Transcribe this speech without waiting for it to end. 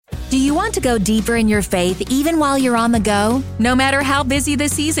Do you want to go deeper in your faith even while you're on the go? No matter how busy the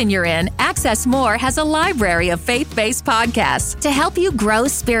season you're in, Access More has a library of faith-based podcasts to help you grow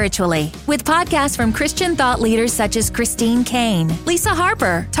spiritually. With podcasts from Christian thought leaders such as Christine Kane, Lisa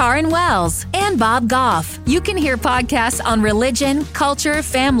Harper, Taryn Wells, and Bob Goff. You can hear podcasts on religion, culture,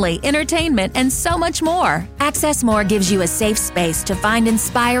 family, entertainment, and so much more. Access More gives you a safe space to find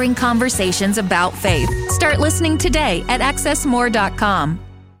inspiring conversations about faith. Start listening today at accessmore.com.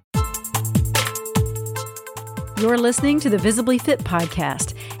 You're listening to the Visibly Fit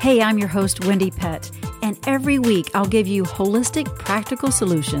podcast. Hey, I'm your host, Wendy Pett, and every week I'll give you holistic, practical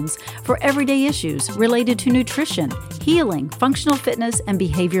solutions for everyday issues related to nutrition, healing, functional fitness, and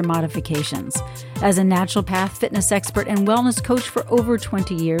behavior modifications. As a naturopath, fitness expert, and wellness coach for over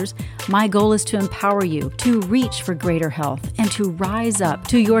 20 years, my goal is to empower you to reach for greater health and to rise up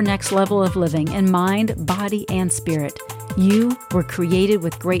to your next level of living in mind, body, and spirit. You were created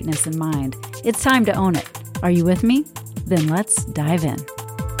with greatness in mind. It's time to own it. Are you with me? Then let's dive in.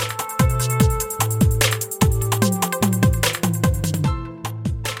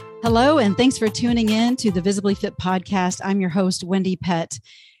 Hello, and thanks for tuning in to the Visibly Fit podcast. I'm your host, Wendy Pett.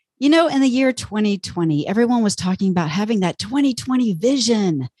 You know, in the year 2020, everyone was talking about having that 2020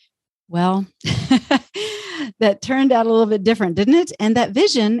 vision. Well, that turned out a little bit different, didn't it? And that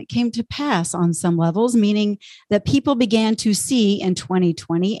vision came to pass on some levels, meaning that people began to see in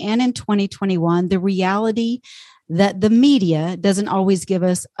 2020 and in 2021 the reality that the media doesn't always give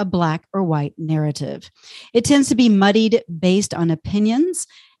us a black or white narrative. It tends to be muddied based on opinions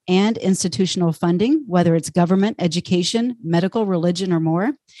and institutional funding, whether it's government, education, medical, religion, or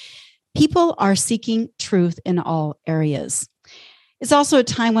more. People are seeking truth in all areas. It's also a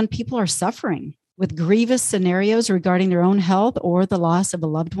time when people are suffering with grievous scenarios regarding their own health or the loss of a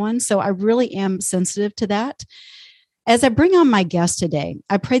loved one. So I really am sensitive to that. As I bring on my guest today,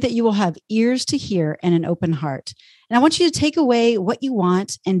 I pray that you will have ears to hear and an open heart. And I want you to take away what you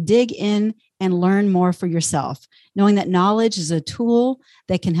want and dig in and learn more for yourself, knowing that knowledge is a tool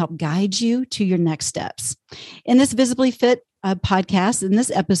that can help guide you to your next steps. In this Visibly Fit podcast, in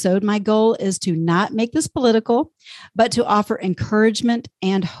this episode, my goal is to not make this political, but to offer encouragement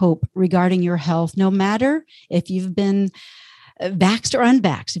and hope regarding your health, no matter if you've been vaxxed or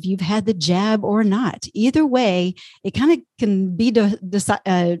unvaxxed, if you've had the jab or not. Either way, it kind of can be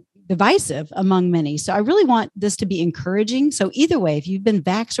divisive among many. So I really want this to be encouraging. So either way, if you've been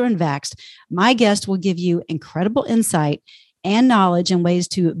vaxxed or unvaxxed, my guest will give you incredible insight and knowledge and ways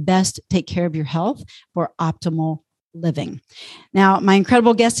to best take care of your health for optimal living. Now, my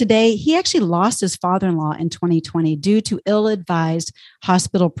incredible guest today, he actually lost his father-in-law in 2020 due to ill-advised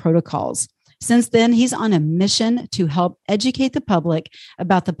hospital protocols. Since then, he's on a mission to help educate the public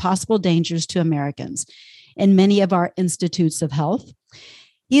about the possible dangers to Americans in many of our institutes of health.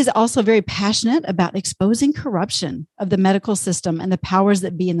 He is also very passionate about exposing corruption of the medical system and the powers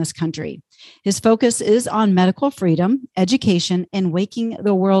that be in this country. His focus is on medical freedom, education, and waking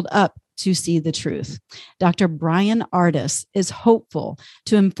the world up to see the truth. Dr. Bryan Ardis is hopeful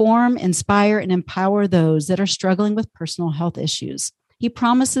to inform, inspire, and empower those that are struggling with personal health issues. He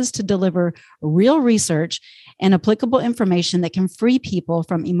promises to deliver real research and applicable information that can free people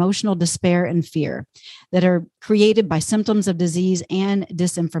from emotional despair and fear that are created by symptoms of disease and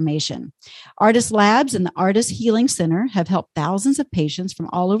disinformation. Ardis Labs and the Ardis Healing Center have helped thousands of patients from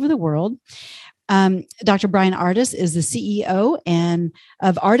all over the world. Dr. Bryan Ardis is the CEO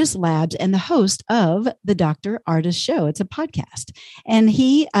of Ardis Labs and the host of the Dr. Ardis Show. It's a podcast. And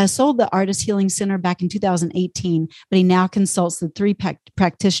he sold the Ardis Healing Center back in 2018, but he now consults the three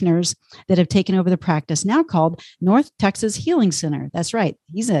practitioners that have taken over the practice, now called North Texas Healing Center. That's right.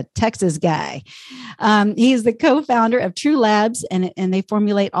 He's a Texas guy. He is the co-founder of True Labs, and they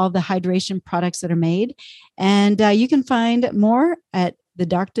formulate all the hydration products that are made. And you can find more at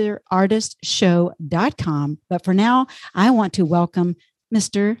thedrardisshow.com. But for now, I want to welcome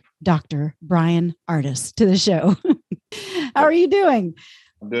Mr. Dr. Bryan Ardis to the show. How are you doing?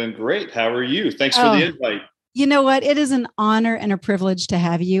 I'm doing great. How are you? Thanks for the invite. You know what? It is an honor and a privilege to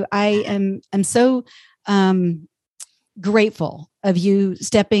have you. I am so grateful of you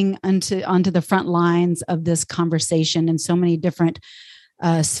stepping onto the front lines of this conversation in so many different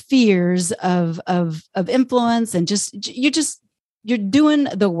spheres of influence, and you're doing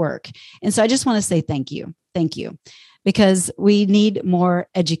the work. And so I just want to say thank you, because we need more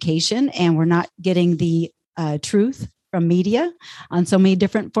education, and we're not getting the truth from media on so many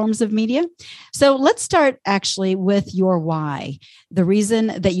different forms of media. So let's start actually with your why. The reason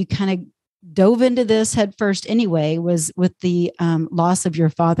that you kind of dove into this head first anyway was with the loss of your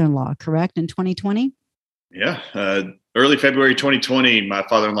father-in-law, correct, in 2020? Yeah. Early February 2020, my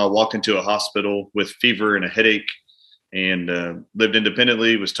father-in-law walked into a hospital with fever and a headache and lived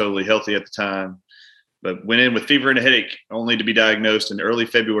independently, was totally healthy at the time, but went in with fever and a headache only to be diagnosed in early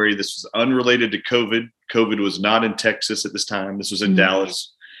February. This was unrelated to COVID. COVID was not in Texas at this time. This was in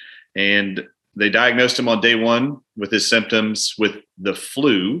Dallas. And they diagnosed him on day one with his symptoms with the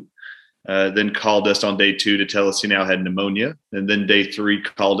flu. Then called us on day 2 to tell us he now had pneumonia. And then day 3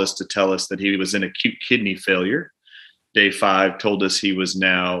 called us to tell us that he was in acute kidney failure. Day 5 told us he was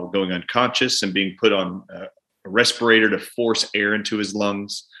now going unconscious and being put on a respirator to force air into his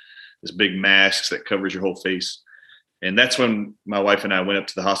lungs, this big mask that covers your whole face. And that's when my wife and I went up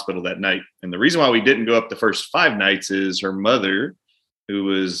to the hospital that night. And the reason why we didn't go up the first 5 nights is her mother, who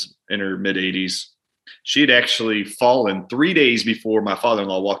was in her mid-80s, she had actually fallen 3 days before my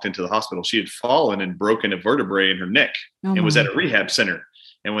father-in-law walked into the hospital. She had fallen and broken a vertebrae in her neck and was at a rehab center.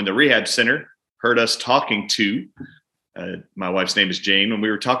 And when the rehab center heard us talking to, my wife's name is Jane, when we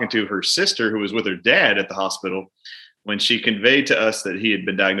were talking to her sister who was with her dad at the hospital, when she conveyed to us that he had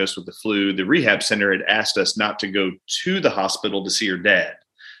been diagnosed with the flu, the rehab center had asked us not to go to the hospital to see her dad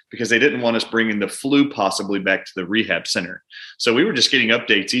because they didn't want us bringing the flu possibly back to the rehab center. So we were just getting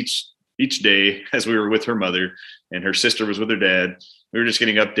updates each day as we were with her mother and her sister was with her dad. We were just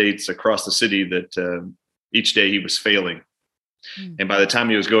getting updates across the city that each day he was failing. And by the time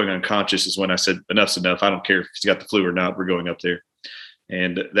he was going unconscious is when I said, enough's enough. I don't care if he's got the flu or not. We're going up there.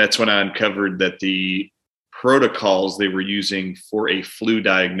 And that's when I uncovered that the protocols they were using for a flu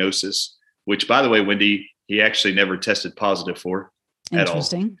diagnosis, which, by the way, Wendy, he actually never tested positive for at all.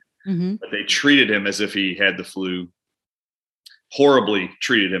 Interesting. But they treated him as if he had the flu, horribly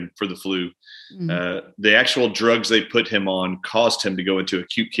treated him for the flu. The actual drugs they put him on caused him to go into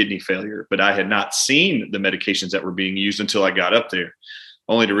acute kidney failure. But I had not seen the medications that were being used until I got up there,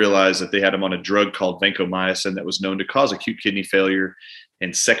 only to realize that they had him on a drug called vancomycin that was known to cause acute kidney failure.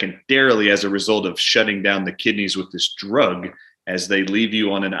 And secondarily, as a result of shutting down the kidneys with this drug, as they leave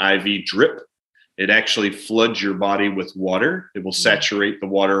you on an IV drip, it actually floods your body with water. It will saturate the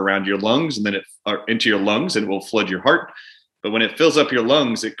water around your lungs and then into your lungs, and it will flood your heart. But when it fills up your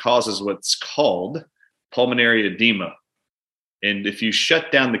lungs, it causes what's called pulmonary edema. And if you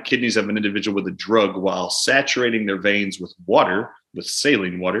shut down the kidneys of an individual with a drug while saturating their veins with water, with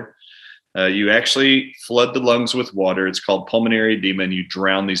saline water, you actually flood the lungs with water. It's called pulmonary edema, and you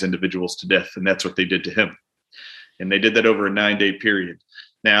drown these individuals to death. And that's what they did to him. And they did that over a 9-day period.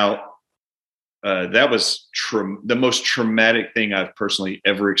 Now, that was the most traumatic thing I've personally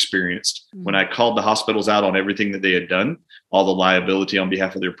ever experienced. When I called the hospitals out on everything that they had done, all the liability on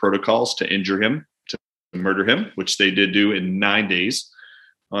behalf of their protocols to injure him, to murder him, which they did do in 9 days.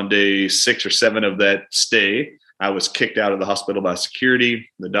 On day 6 or 7 of that stay, I was kicked out of the hospital by security.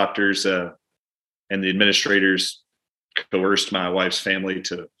 The doctors and the administrators coerced my wife's family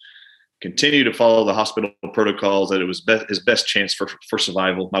to continue to follow the hospital protocols, that it was his best chance for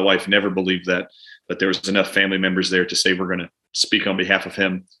survival. My wife never believed that, but there was enough family members there to say, we're going to speak on behalf of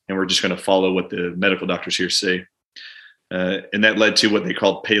him, and we're just going to follow what the medical doctors here say. And that led to what they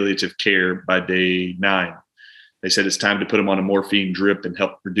called palliative care by day 9. They said it's time to put him on a morphine drip and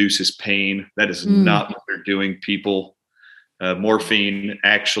help reduce his pain. That is not what they're doing, people. Morphine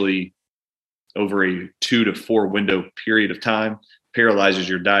actually, over a 2 to 4 window period of time, paralyzes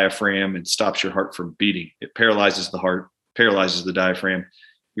your diaphragm and stops your heart from beating. It paralyzes the heart, paralyzes the diaphragm.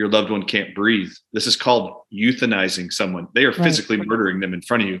 Your loved one can't breathe. This is called euthanizing someone. They are physically murdering them in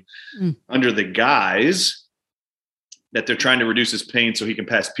front of you under the guise that they're trying to reduce his pain so he can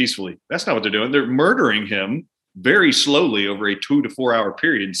pass peacefully. That's not what they're doing. They're murdering him very slowly over a 2 to 4 hour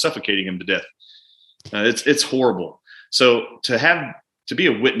period and suffocating him to death. It's horrible. So to be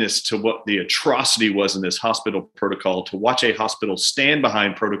a witness to what the atrocity was in this hospital protocol, to watch a hospital stand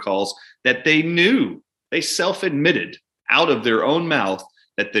behind protocols that they knew, they self-admitted out of their own mouth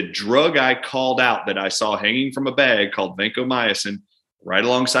that the drug I called out that I saw hanging from a bag called vancomycin right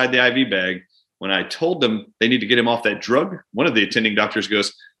alongside the IV bag, when I told them they need to get him off that drug, one of the attending doctors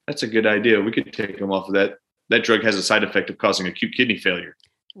goes, that's a good idea. We could take him off of that. That drug has a side effect of causing acute kidney failure.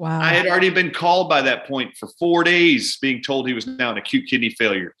 Wow. I had already been called by that point for 4 days being told he was now in acute kidney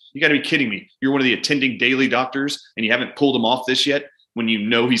failure. You got to be kidding me. You're one of the attending daily doctors and you haven't pulled him off this yet when you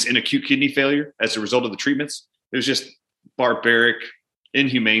know he's in acute kidney failure as a result of the treatments. It was just barbaric,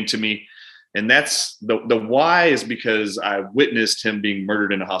 inhumane to me. And that's the why is because I witnessed him being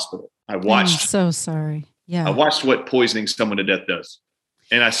murdered in a hospital. I watched. I'm so sorry. Yeah. I watched what poisoning someone to death does.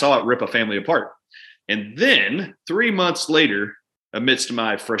 And I saw it rip a family apart. And then 3 months later, amidst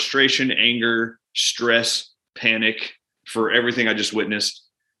my frustration, anger, stress, panic for everything I just witnessed,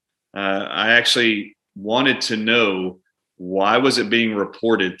 I actually wanted to know, why was it being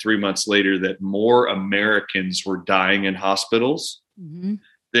reported 3 months later that more Americans were dying in hospitals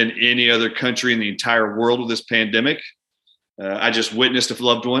than any other country in the entire world with this pandemic? I just witnessed a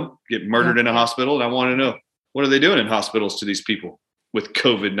loved one get murdered in a hospital, and I want to know, what are they doing in hospitals to these people with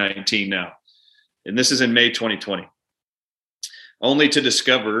COVID-19 now? And this is in May 2020. Only to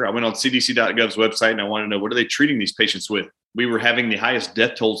discover, I went on CDC.gov's website and I want to know, what are they treating these patients with? We were having the highest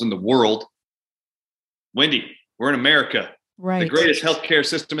death tolls in the world. Wendy, we're in America, right? The greatest healthcare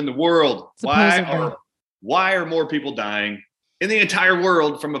system in the world. Why are more people dying in the entire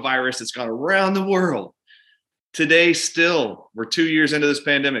world from a virus that's gone around the world? Today, still, we're 2 years into this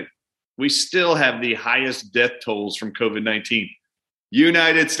pandemic. We still have the highest death tolls from COVID-19.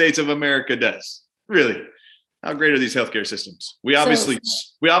 United States of America does. Really? How great are these healthcare systems? We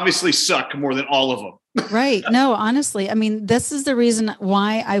obviously suck more than all of them. Right. No, honestly, I mean, this is the reason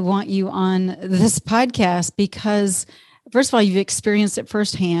why I want you on this podcast, because first of all, you've experienced it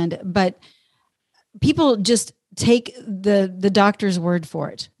firsthand, but people just take the doctor's word for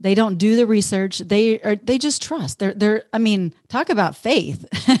it. They don't do the research. They just trust. They're I mean, talk about faith.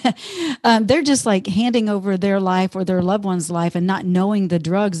 They're just like handing over their life or their loved one's life and not knowing the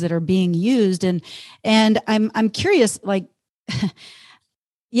drugs that are being used. And I'm curious, like,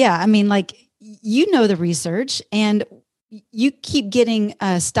 yeah, I mean, like, you know, the research, and you keep getting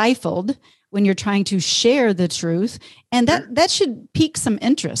stifled when you're trying to share the truth. And that should pique some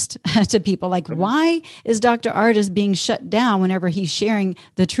interest to people. Like, why is Dr. Ardis being shut down whenever he's sharing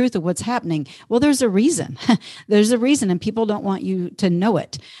the truth of what's happening? Well, there's a reason. There's a reason, and people don't want you to know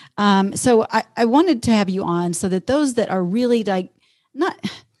it. So I wanted to have you on so that those that are really like, not,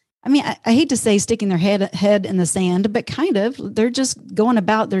 I mean, I hate to say sticking their head in the sand, but kind of, they're just going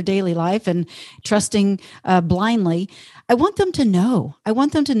about their daily life and trusting blindly. I want them to know. I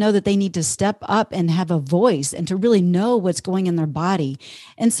want them to know that they need to step up and have a voice and to really know what's going in their body.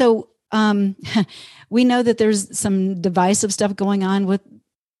 And so we know that there's some divisive stuff going on with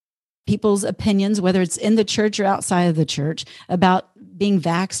people's opinions, whether it's in the church or outside of the church, about being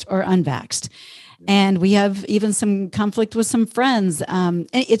vaxxed or unvaxxed. And we have even some conflict with some friends. And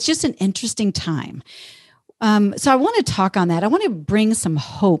it's just an interesting time. So I want to talk on that. I want to bring some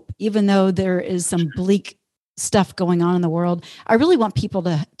hope, even though there is some bleak stuff going on in the world. I really want people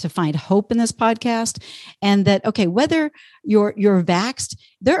to find hope in this podcast, and that, okay, whether you're vaxxed,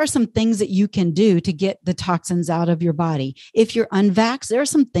 there are some things that you can do to get the toxins out of your body. If you're unvaxxed, there are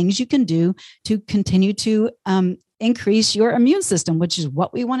some things you can do to continue to increase your immune system, which is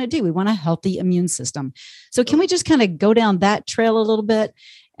what we want to do. We want a healthy immune system. So can we just kind of go down that trail a little bit,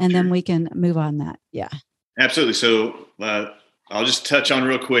 and then we can move on that? Yeah, absolutely. So I'll just touch on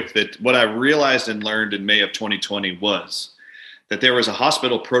real quick that what I realized and learned in May of 2020 was that there was a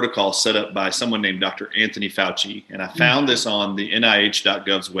hospital protocol set up by someone named Dr. Anthony Fauci. And I found this on the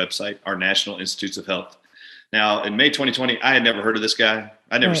NIH.gov's website, our National Institutes of Health. Now, in May 2020, I had never heard of this guy.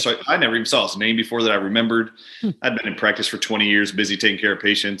 I never even saw his name before that I remembered. I'd been in practice for 20 years, busy taking care of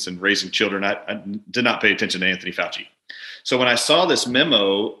patients and raising children. I did not pay attention to Anthony Fauci. So when I saw this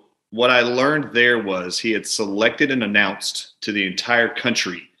memo, what I learned there was he had selected and announced to the entire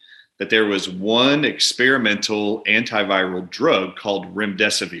country that there was one experimental antiviral drug called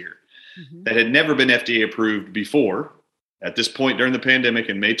remdesivir that had never been FDA approved before at this point during the pandemic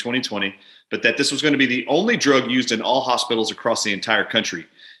in May 2020, but that this was going to be the only drug used in all hospitals across the entire country.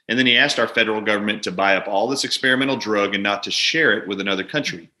 And then he asked our federal government to buy up all this experimental drug and not to share it with another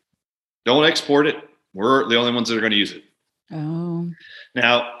country. Don't export it. We're the only ones that are going to use it. Oh.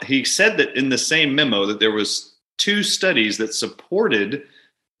 Now, he said that in the same memo that there was 2 studies that supported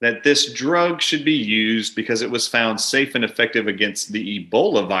that this drug should be used because it was found safe and effective against the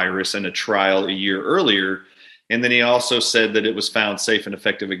Ebola virus in a trial a year earlier. And then he also said that it was found safe and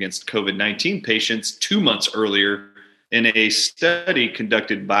effective against COVID-19 patients 2 months earlier in a study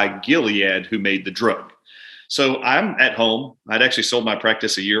conducted by Gilead, who made the drug. So I'm at home. I'd actually sold my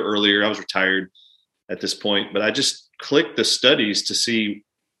practice a year earlier. I was retired at this point, but I just clicked the studies to see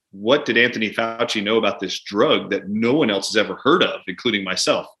what did Anthony Fauci know about this drug that no one else has ever heard of, including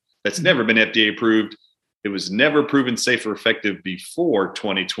myself. That's never been FDA approved. It was never proven safe or effective before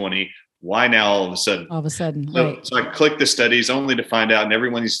 2020. Why now all of a sudden? All of a sudden, right. So I clicked the studies only to find out, and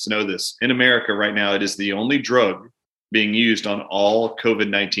everyone needs to know this. In America right now, it is the only drug being used on all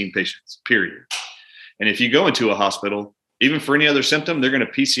COVID-19 patients, period. And if you go into a hospital, even for any other symptom, they're going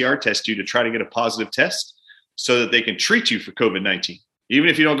to PCR test you to try to get a positive test so that they can treat you for COVID-19, even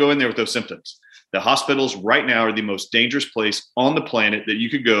if you don't go in there with those symptoms. The hospitals right now are the most dangerous place on the planet that you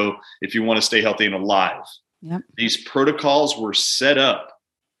could go if you want to stay healthy and alive. Yep. These protocols were set up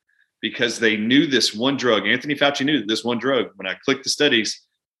because they knew this one drug. Anthony Fauci knew this one drug. When I clicked the studies,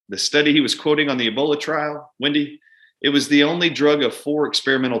 the study he was quoting on the Ebola trial, Wendy, it was the only drug of 4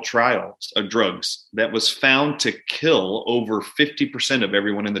 experimental trials of drugs that was found to kill over 50% of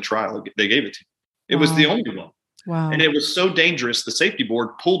everyone in the trial they gave it to. It was the only one. Wow. And it was so dangerous, the safety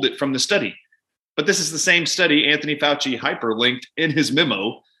board pulled it from the study. But this is the same study Anthony Fauci hyperlinked in his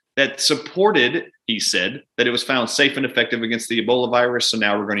memo that supported, he said, that it was found safe and effective against the Ebola virus. So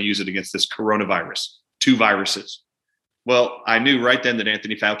now we're going to use it against this coronavirus, 2 viruses. Well, I knew right then that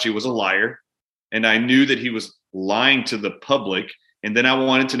Anthony Fauci was a liar, and I knew that he was lying to the public. And then I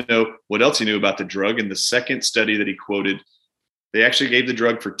wanted to know what else he knew about the drug. And the second study that he quoted, they actually gave the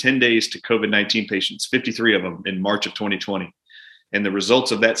drug for 10 days to COVID-19 patients, 53 of them in March of 2020. And the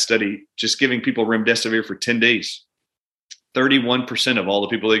results of that study, just giving people remdesivir for 10 days, 31% of all the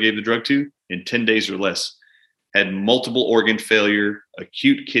people they gave the drug to in 10 days or less had multiple organ failure,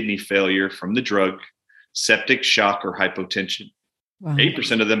 acute kidney failure from the drug, septic shock, or hypotension. Wow.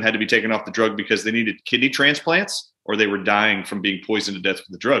 8% of them had to be taken off the drug because they needed kidney transplants or they were dying from being poisoned to death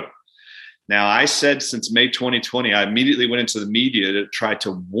with the drug. Now, I said since May 2020, I immediately went into the media to try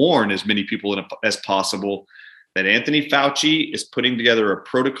to warn as many people as possible that Anthony Fauci is putting together a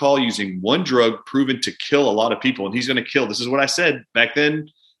protocol using one drug proven to kill a lot of people. And he's going to kill, this is what I said back then,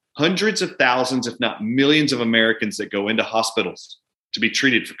 hundreds of thousands, if not millions of Americans that go into hospitals to be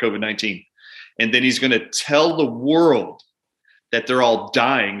treated for COVID-19. And then he's going to tell the world that they're all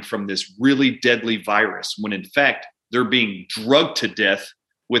dying from this really deadly virus, when in fact, they're being drugged to death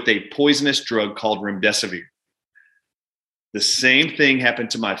with a poisonous drug called remdesivir. The same thing happened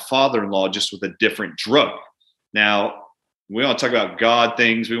to my father-in-law, just with a different drug. Now, we want to talk about God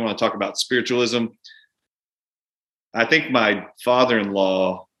things. We want to talk about spiritualism. I think my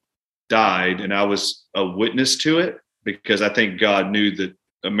father-in-law died, and I was a witness to it because I think God knew that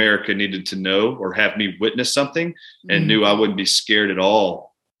America needed to know or have me witness something, and knew I wouldn't be scared at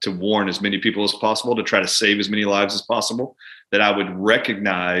all to warn as many people as possible, to try to save as many lives as possible, that I would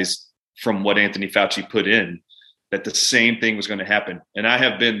recognize from what Anthony Fauci put in that the same thing was going to happen. And I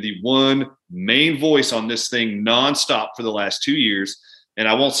have been the one main voice on this thing nonstop for the last 2 years, and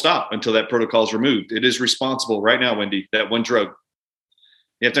I won't stop until that protocol is removed. It is responsible right now, Wendy, that one drug.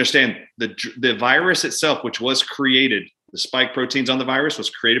 You have to understand the virus itself, which was created, the spike proteins on the virus was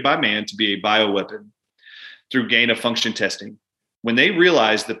created by man to be a bioweapon through gain of function testing. When they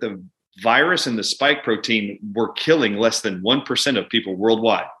realized that the virus and the spike protein were killing less than 1% of people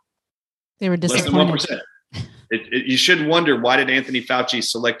worldwide, they were disappointed. Less than 1%. You should wonder, why did Anthony Fauci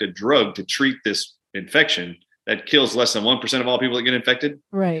select a drug to treat this infection that kills less than 1% of all people that get infected?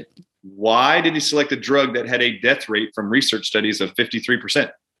 Right. Why did he select a drug that had a death rate from research studies of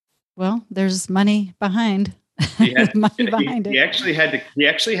 53%? Well, there's money behind. He actually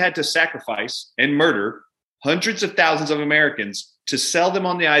had to sacrifice and murder hundreds of thousands of Americans to sell them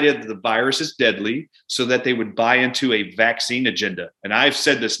on the idea that the virus is deadly so that they would buy into a vaccine agenda. And I've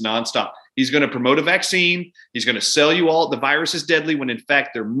said this nonstop. He's going to promote a vaccine. He's going to sell you all the virus is deadly, when in fact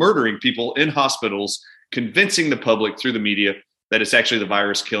they're murdering people in hospitals, convincing the public through the media that it's actually the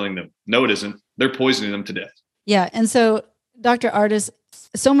virus killing them. No, it isn't. They're poisoning them to death. Yeah. And so, Dr. Ardis,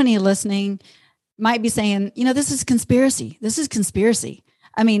 so many listening might be saying, this is conspiracy. This is conspiracy.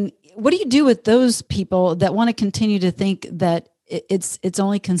 I mean, what do you do with those people that want to continue to think that it's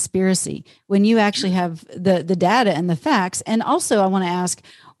only conspiracy when you actually have the data and the facts? And also, I want to ask,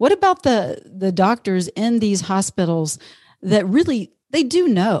 what about the doctors in these hospitals that really, they do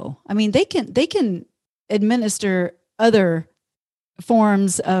know? I mean, they can administer other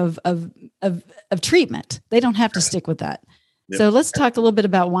forms of treatment. They don't have to stick with that. Yep. So let's talk a little bit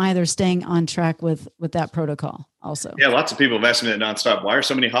about why they're staying on track with that protocol also. Yeah, lots of people have asked me that nonstop. Why are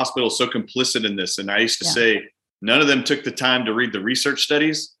so many hospitals so complicit in this? And I used to say, none of them took the time to read the research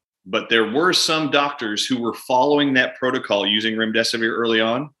studies, but there were some doctors who were following that protocol using remdesivir early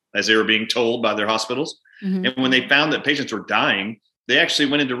on, as they were being told by their hospitals. Mm-hmm. And when they found that patients were dying, they actually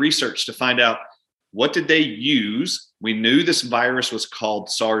went into research to find out, what did they use? We knew this virus was called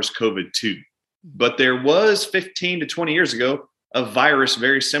SARS-CoV-2. But there was 15 to 20 years ago a virus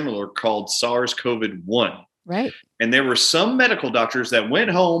very similar called SARS-CoV-1. Right. And there were some medical doctors that went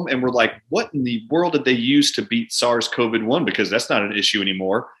home and were like, what in the world did they use to beat SARS-CoV-1? Because that's not an issue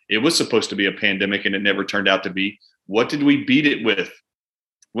anymore. It was supposed to be a pandemic and it never turned out to be. What did we beat it with?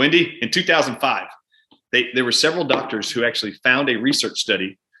 Wendy, in 2005, there were several doctors who actually found a research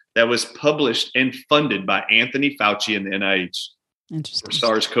study that was published and funded by Anthony Fauci and the NIH for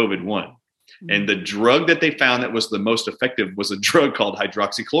SARS-CoV-1. And the drug that they found that was the most effective was a drug called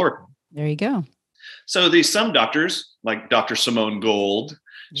hydroxychloroquine. There you go. So some doctors, like Dr. Simone Gold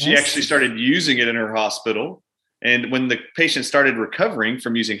She actually started using it in her hospital. And when the patient started recovering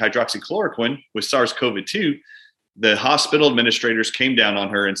from using hydroxychloroquine with SARS-CoV-2, the hospital administrators came down on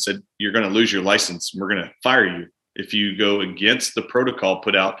her and said, "You're going to lose your license. We're going to fire you if you go against the protocol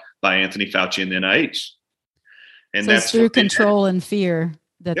put out by Anthony Fauci and the NIH." And so that's through control and fear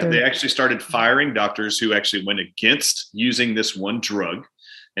that they actually started firing doctors who actually went against using this one drug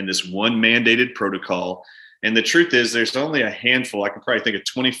and this one mandated protocol. And the truth is, there's only a handful. I can probably think of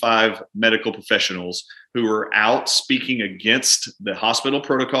 25 medical professionals who were out speaking against the hospital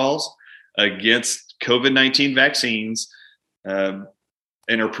protocols, against COVID-19 vaccines, and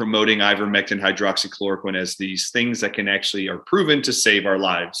are promoting ivermectin, hydroxychloroquine as these things that can actually are proven to save our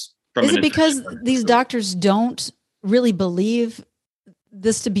lives. Is it because these doctors don't really believe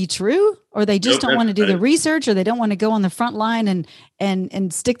this to be true, or they just don't want to do the research, or they don't want to go on the front line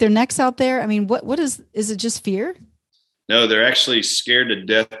and stick their necks out there? I mean, what is it just fear? No, they're actually scared to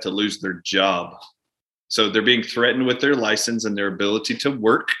death to lose their job. So they're being threatened with their license and their ability to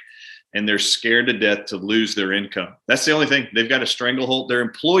work, and they're scared to death to lose their income. That's the only thing. They've got a stranglehold. They're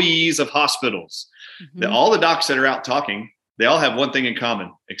employees of hospitals. Mm-hmm. All the docs that are out talking, they all have one thing in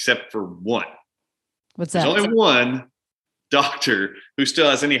common, except for one. What's that? There's only one doctor who still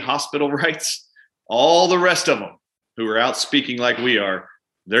has any hospital rights. All the rest of them who are out speaking like we are,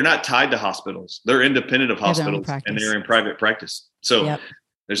 they're not tied to hospitals. They're independent of hospitals, and they're in private practice. So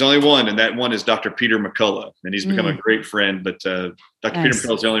there's only one, and that one is Dr. Peter McCullough, and he's become a great friend. But Dr. Peter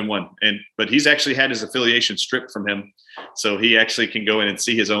McCullough is the only one, but he's actually had his affiliation stripped from him, so he actually can go in and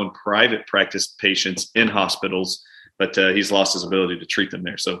see his own private practice patients in hospitals. But he's lost his ability to treat them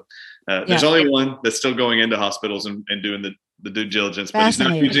there. So there's only one that's still going into hospitals and doing the due diligence, but he's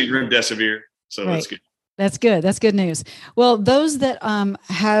not using remdesivir. So that's good. That's good. That's good news. Well, those that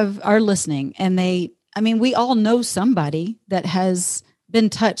are listening, and we all know somebody that has been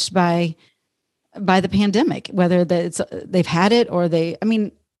touched by the pandemic, whether they've had it or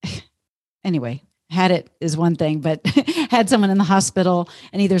anyway, had it is one thing, but had someone in the hospital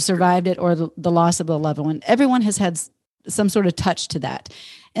and either survived it or the loss of a loved one. Everyone has had some sort of touch to that.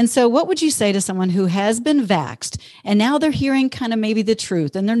 And so what would you say to someone who has been vaxxed and now they're hearing kind of maybe the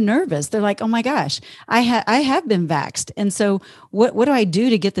truth and they're nervous? They're like, oh my gosh, I have been vaxxed. And so what do I do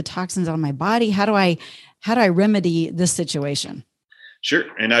to get the toxins out of my body? How do I remedy this situation? Sure.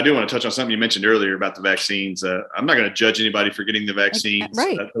 And I do want to touch on something you mentioned earlier about the vaccines. I'm not going to judge anybody for getting the vaccines.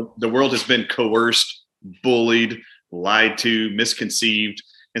 Right. The world has been coerced, bullied, lied to, misconceived.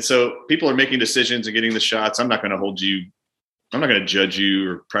 And so people are making decisions and getting the shots. I'm not going to hold you. I'm not going to judge you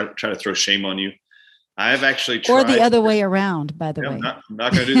or try to throw shame on you. I have actually tried. Or the other way around, by the way. I'm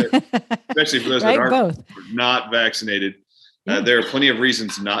not going to do that, especially for those that are not vaccinated. There are plenty of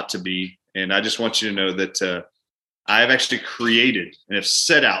reasons not to be. And I just want you to know that I have actually created and have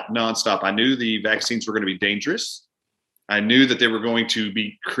set out nonstop. I knew the vaccines were going to be dangerous. I knew that they were going to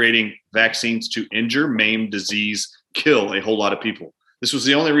be creating vaccines to injure, maim, disease, kill a whole lot of people. This was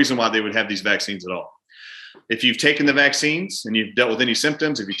the only reason why they would have these vaccines at all. If you've taken the vaccines and you've dealt with any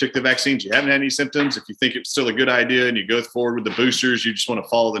symptoms, if you took the vaccines, you haven't had any symptoms, if you think it's still a good idea and you go forward with the boosters, you just want to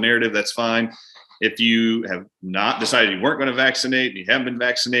follow the narrative, that's fine. If you have not decided you weren't going to vaccinate and you haven't been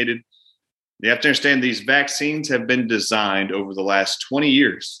vaccinated, you have to understand these vaccines have been designed over the last 20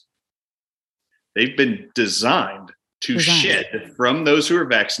 years. They've been designed to shed from those who are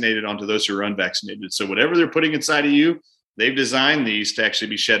vaccinated onto those who are unvaccinated. So whatever they're putting inside of you, they've designed these to actually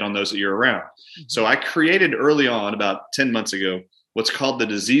be shed on those that you're around. Mm-hmm. So I created early on, about 10 months ago, what's called the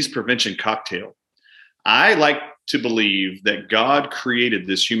disease prevention cocktail. I like to believe that God created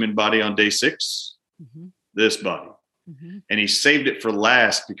this human body on day 6, this body. Mm-hmm. And he saved it for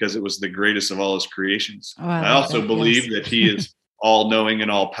last because it was the greatest of all his creations. Oh, I also believe that he is all knowing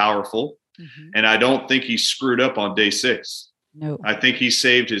and all powerful. Mm-hmm. And I don't think he screwed up on day 6. No, I think he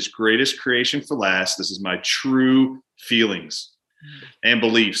saved his greatest creation for last. This is my true feelings and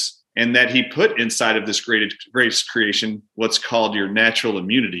beliefs. And that he put inside of this greatest creation, what's called your natural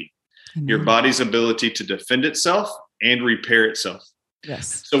immunity, your body's ability to defend itself and repair itself.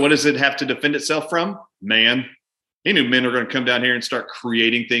 Yes. So what does it have to defend itself from? Man. He knew men are going to come down here and start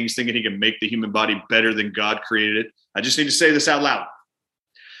creating things, thinking he can make the human body better than God created it. I just need to say this out loud.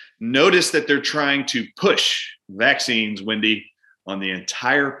 Notice that they're trying to push vaccines, Wendy, on the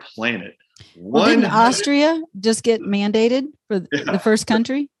entire planet. Well, didn't Austria just get mandated for the first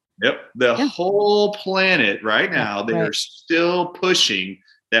country? Yep. The whole planet right now, they are still pushing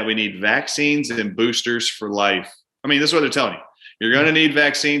that we need vaccines and boosters for life. I mean, this is what they're telling you. You're going to need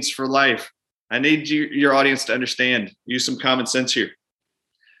vaccines for life. I need your audience to understand, use some common sense here.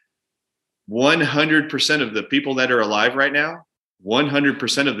 100% of the people that are alive right now,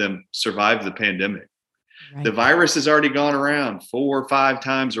 100% of them survived the pandemic. Right. The virus has already gone around 4 or 5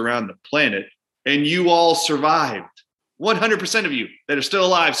 times around the planet, and you all survived. 100% of you that are still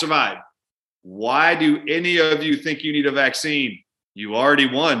alive survived. Why do any of you think you need a vaccine? You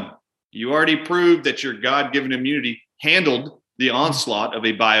already won. You already proved that your God-given immunity handled the onslaught of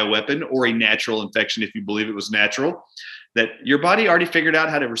a bioweapon or a natural infection, if you believe it was natural, that your body already figured out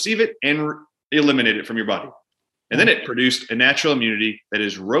how to receive it and eliminate it from your body. And then it produced a natural immunity that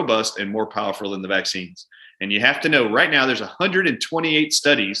is robust and more powerful than the vaccines. And you have to know right now, there's 128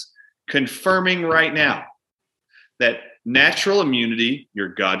 studies confirming right now that natural immunity, your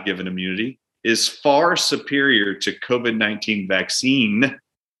God-given immunity, is far superior to COVID-19 vaccine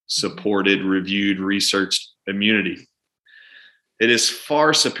supported, reviewed, researched immunity. It is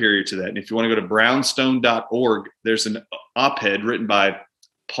far superior to that. And if you want to go to brownstone.org, there's an op-ed written by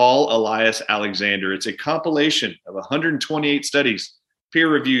Paul Elias Alexander. It's a compilation of 128 studies,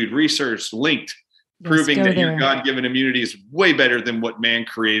 peer-reviewed, researched, linked, proving that your God-given immunity is way better than what man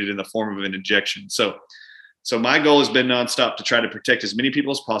created in the form of an injection. So my goal has been nonstop to try to protect as many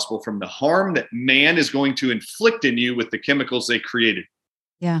people as possible from the harm that man is going to inflict in you with the chemicals they created.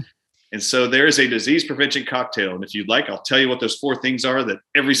 Yeah. And so there is a disease prevention cocktail. And if you'd like, I'll tell you what those 4 things are that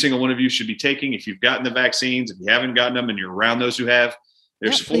every single one of you should be taking. If you've gotten the vaccines, if you haven't gotten them and you're around those who have,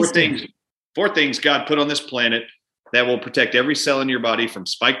 there's 4 things God put on this planet that will protect every cell in your body from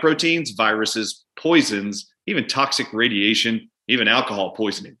spike proteins, viruses, poisons, even toxic radiation, even alcohol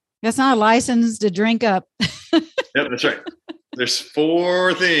poisoning. That's not a license to drink up. Yep, that's right. There's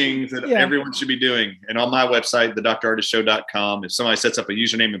 4 things that everyone should be doing. And on my website, thedrartistshow.com, if somebody sets up a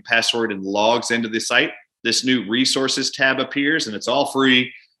username and password and logs into the site, this new resources tab appears and it's all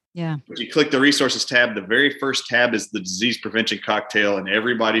free. Yeah. If you click the resources tab, the very first tab is the disease prevention cocktail, and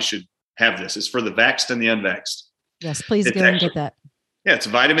everybody should have this. It's for the vaxxed and the unvaxxed. Yes, please go and get that. Yeah, it's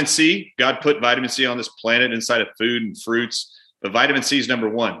vitamin C. God put vitamin C on this planet inside of food and fruits. But vitamin C is number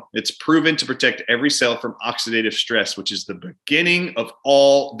 1. It's proven to protect every cell from oxidative stress, which is the beginning of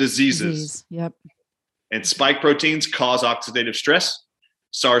all diseases. Yep. And spike proteins cause oxidative stress.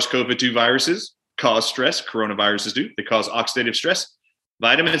 SARS-CoV-2 viruses cause stress. Coronaviruses do. They cause oxidative stress.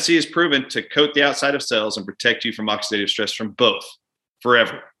 Vitamin C is proven to coat the outside of cells and protect you from oxidative stress from both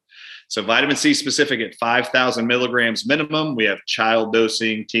forever. So vitamin C specific at 5,000 milligrams minimum. We have child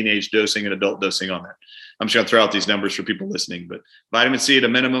dosing, teenage dosing, and adult dosing on that. I'm just going to throw out these numbers for people listening, but vitamin C at a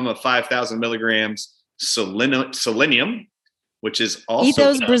minimum of 5,000 milligrams, selenium, which is also eat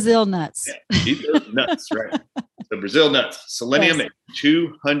those Brazil nuts. Yeah, eat those nuts, right? So Brazil nuts, selenium at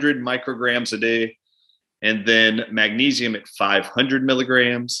 200 micrograms a day, and then magnesium at 500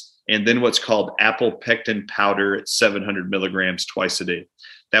 milligrams, and then what's called apple pectin powder at 700 milligrams twice a day.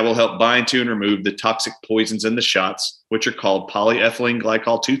 That will help bind to and remove the toxic poisons in the shots, which are called polyethylene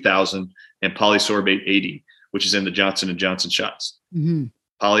glycol 2000 and polysorbate 80, which is in the Johnson & Johnson shots. Mm-hmm.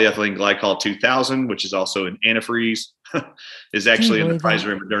 Polyethylene glycol 2000, which is also in antifreeze, is actually in the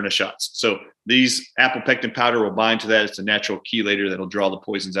Pfizer and Moderna shots. So these apple pectin powder will bind to that. It's a natural chelator that'll draw the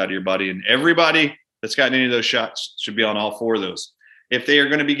poisons out of your body. And everybody that's gotten any of those shots should be on all 4 of those. If they are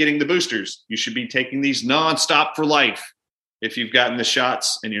going to be getting the boosters, you should be taking these nonstop for life. If you've gotten the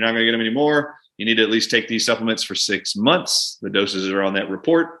shots and you're not going to get them anymore, you need to at least take these supplements for 6 months. The doses are on that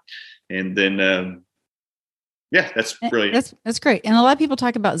report. And then, that's brilliant. That's great. And a lot of people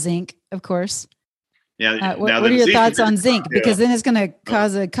talk about zinc, of course. Yeah. What are your thoughts on zinc? Because then it's going to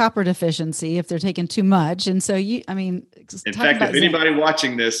cause a copper deficiency if they're taking too much. And so in fact, if anybody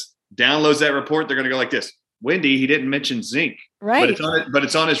watching this downloads that report, they're going to go like this. Wendy, he didn't mention zinc. Right. But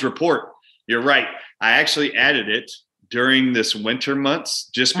it's on his report. You're right. I actually added it during this winter months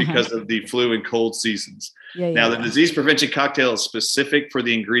just because of the flu and cold seasons. Now, the disease prevention cocktail is specific for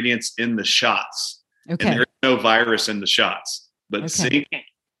the ingredients in the shots. Okay. And there is no virus in the shots. But zinc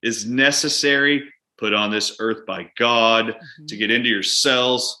is necessary, put on this earth by God to get into your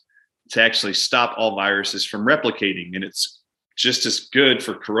cells to actually stop all viruses from replicating. And it's just as good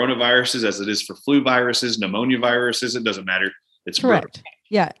for coronaviruses as it is for flu viruses, pneumonia viruses. It doesn't matter. It's correct.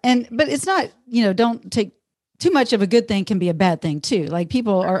 Yeah. But it's not, don't take too much of a good thing can be a bad thing too. Like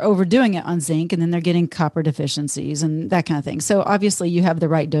people are overdoing it on zinc and then they're getting copper deficiencies and that kind of thing. So obviously you have the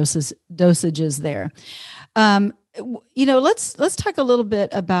right dosages there. Let's talk a little bit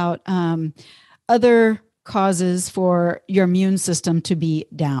about other causes for your immune system to be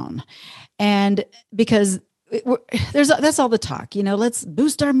down. And because that's all the talk, let's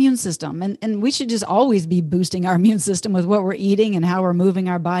boost our immune system. And we should just always be boosting our immune system with what we're eating and how we're moving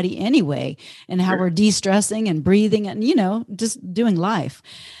our body anyway, and how we're de-stressing and breathing and, just doing life.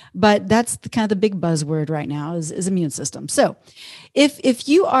 But that's kind of the big buzzword right now is immune system. So if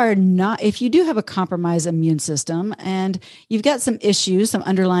you do have a compromised immune system and you've got some issues, some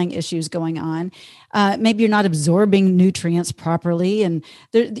underlying issues going on, maybe you're not absorbing nutrients properly, and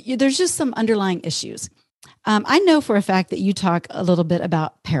there's just some underlying issues. I know for a fact that you talk a little bit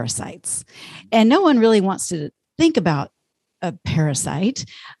about parasites, and no one really wants to think about a parasite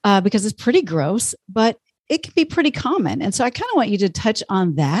because it's pretty gross, but it can be pretty common. And so I kind of want you to touch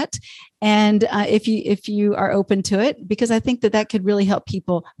on that. And if you are open to it, because I think that could really help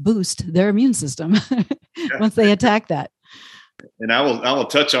people boost their immune system once they attack that. And I will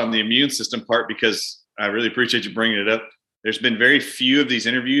touch on the immune system part because I really appreciate you bringing it up. There's been very few of these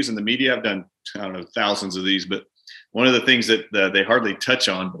interviews in the media. I've done, thousands of these, but one of the things that they hardly touch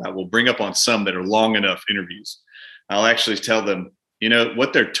on, but I will bring up on some that are long enough interviews. I'll actually tell them,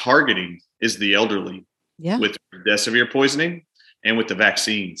 what they're targeting is the elderly with remdesivir poisoning and with the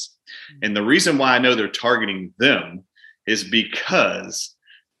vaccines. And the reason why I know they're targeting them is because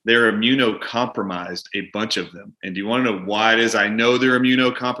they're immunocompromised, a bunch of them. And do you want to know why it is I know they're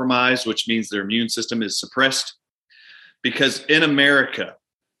immunocompromised, which means their immune system is suppressed? Because in America,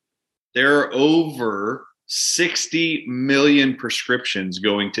 there are over 60 million prescriptions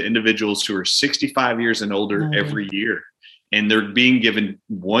going to individuals who are 65 years and older every year. And they're being given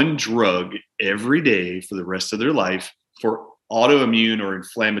one drug every day for the rest of their life for autoimmune or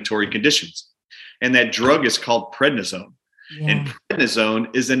inflammatory conditions. And that drug is called prednisone. Yeah. And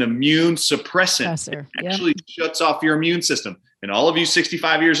prednisone is an immune suppressant. It actually shuts off your immune system. And all of you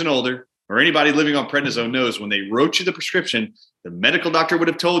 65 years and older, or anybody living on prednisone, knows when they wrote you the prescription, the medical doctor would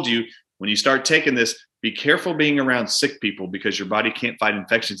have told you, when you start taking this, be careful being around sick people because your body can't fight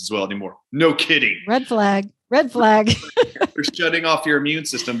infections as well anymore. No kidding. Red flag. They're shutting off your immune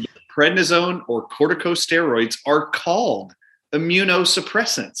system. Prednisone or corticosteroids are called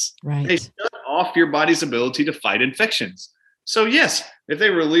immunosuppressants. Right. They shut off your body's ability to fight infections. So yes, if they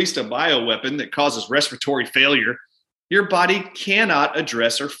released a bioweapon that causes respiratory failure, your body cannot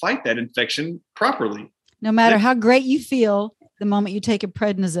address or fight that infection properly. No matter how great you feel the moment you take a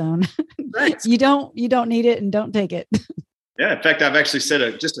prednisone, right. you don't need it and don't take it. Yeah. In fact, I've actually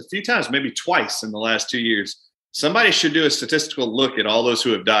said just a few times, maybe twice in the last 2 years, somebody should do a statistical look at all those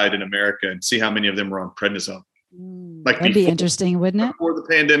who have died in America and see how many of them were on prednisone. That'd be interesting, wouldn't it? Before the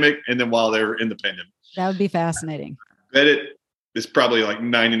pandemic and then while they were in the pandemic. That would be fascinating. I bet it is probably like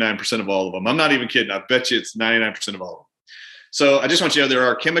 99% of all of them. I'm not even kidding. I bet you it's 99% of all of them. So I just want you to know there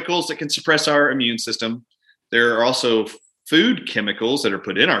are chemicals that can suppress our immune system. There are also food chemicals that are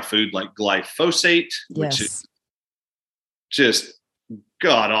put in our food, like glyphosate, which is just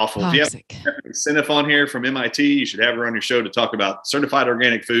god awful. Toxic. If you have Senef on here from MIT, you should have her on your show to talk about certified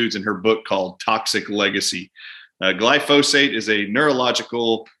organic foods in her book called Toxic Legacy. Glyphosate is a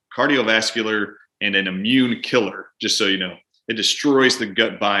neurological, cardiovascular, and an immune killer, just so you know. It destroys the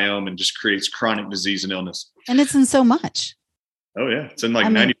gut biome and just creates chronic disease and illness. And it's in so much. Oh, yeah. It's in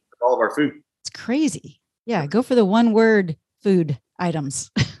 90% of all of our food. It's crazy. Yeah. Go for the one word food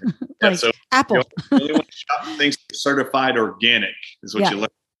items. Like so apple. You only want to shop things certified organic is what you learn.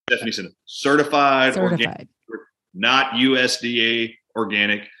 Definition. Certified organic, not USDA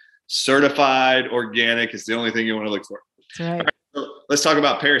organic. Certified organic is the only thing you want to look for. That's right. All right, so let's talk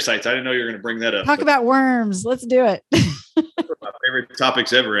about parasites. I didn't know you were going to bring that up. Talk about worms. Let's do it. One of my favorite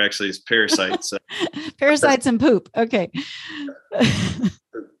topics ever actually is parasites. Parasites and poop. Okay.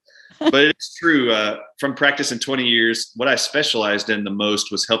 But it's true. From practice in 20 years, what I specialized in the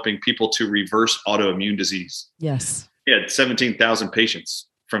most was helping people to reverse autoimmune disease. Yes. We had 17,000 patients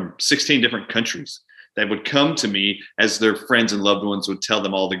from 16 different countries that would come to me as their friends and loved ones would tell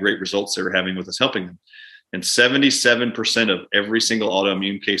them all the great results they were having with us helping them. And 77% of every single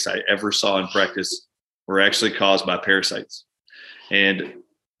autoimmune case I ever saw in practice were actually caused by parasites. And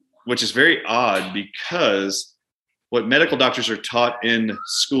which is very odd because what medical doctors are taught in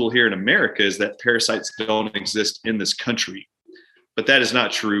school here in America is that parasites don't exist in this country. But that is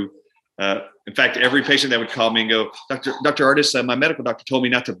not true. In fact, every patient that would call me and go, Dr. Ardis, my medical doctor told me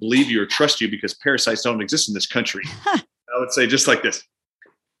not to believe you or trust you because parasites don't exist in this country. I would say just like this.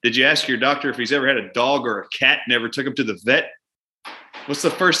 Did you ask your doctor if he's ever had a dog or a cat and never took him to the vet? What's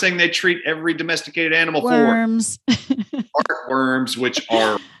the first thing they treat every domesticated animal Worms. for? Heartworms, which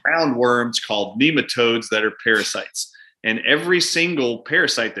are roundworms called nematodes that are parasites. And every single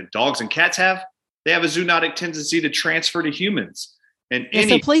parasite that dogs and cats have, they have a zoonotic tendency to transfer to humans. And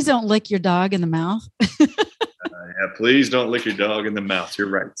so please don't lick your dog in the mouth. Please don't lick your dog in the mouth. You're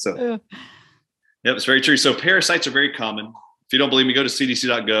right. So, yep, it's very true. So parasites are very common. If you don't believe me, go to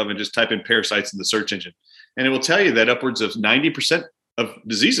cdc.gov and just type in parasites in the search engine. And it will tell you that upwards of 90% of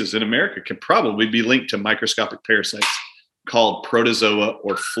diseases in America can probably be linked to microscopic parasites called protozoa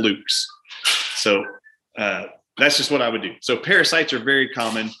or flukes. So that's just what I would do. So parasites are very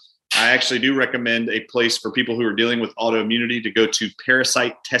common. I actually do recommend a place for people who are dealing with autoimmunity to go to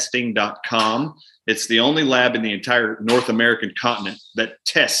parasitetesting.com. It's the only lab in the entire North American continent that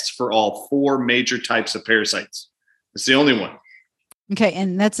tests for all 4 major types of parasites. It's the only one. Okay.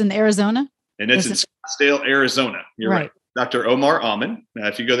 And that's in Arizona? And it's in Scottsdale, Arizona. You're right. Dr. Omar Aman.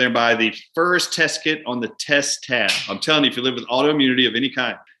 If you go there and buy the first test kit on the test tab, I'm telling you, if you live with autoimmunity of any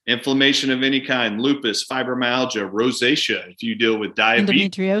kind, inflammation of any kind, lupus, fibromyalgia, rosacea, if you deal with diabetes,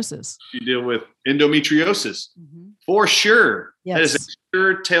 endometriosis, if you deal with endometriosis, for sure, that is a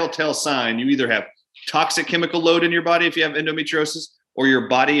sure telltale sign. You either have toxic chemical load in your body if you have endometriosis, or your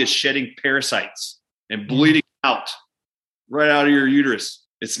body is shedding parasites and bleeding out right out of your uterus.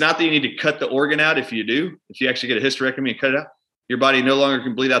 It's not that you need to cut the organ out. If you do, if you actually get a hysterectomy and cut it out, your body no longer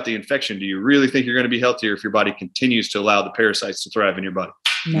can bleed out the infection. Do you really think you're going to be healthier if your body continues to allow the parasites to thrive in your body?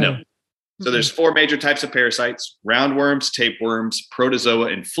 No. So there's 4 major types of parasites: roundworms, tapeworms, protozoa,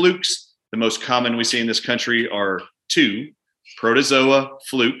 and flukes. The most common we see in this country are 2, protozoa,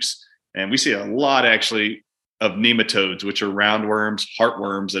 flukes. And we see a lot actually of nematodes, which are roundworms,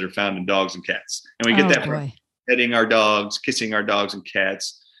 heartworms that are found in dogs and cats. And we get that from petting our dogs, kissing our dogs and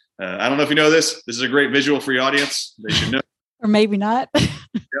cats. I don't know if you know this. This is a great visual for your audience. They should know. Or maybe not.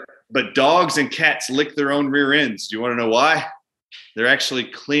 But dogs and cats lick their own rear ends. Do you want to know why? They're actually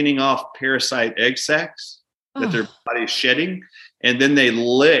cleaning off parasite egg sacs that their body is shedding. And then they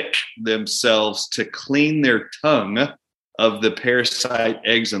lick themselves to clean their tongue of the parasite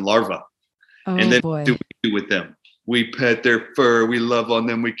eggs and larvae. And then what do we do with them? We pet their fur. We love on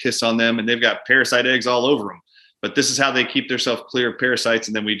them. We kiss on them. And they've got parasite eggs all over them. But this is how they keep themselves clear of parasites.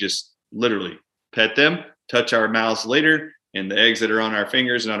 And then we just literally pet them, touch our mouths later. And the eggs that are on our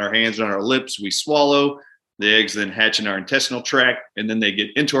fingers and on our hands and on our lips, we swallow. The eggs then hatch in our intestinal tract, and then they get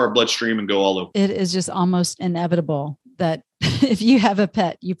into our bloodstream and go all over. It is just almost inevitable that if you have a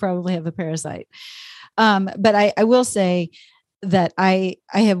pet, you probably have a parasite. But I will say that I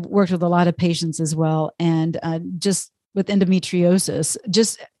have worked with a lot of patients as well. And just with endometriosis,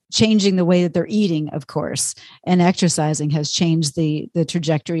 just changing the way that they're eating, of course, and exercising has changed the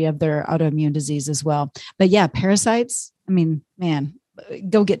trajectory of their autoimmune disease as well. But yeah, parasites, I mean, man,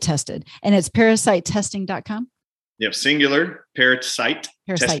 go get tested. And it's parasitetesting.com. Yep. Singular,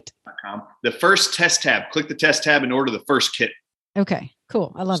 parasite.com. The first test tab, click the test tab and order the first kit. Okay,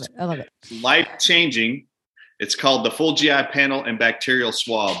 cool. I love it. Life-changing. It's called the full GI panel and bacterial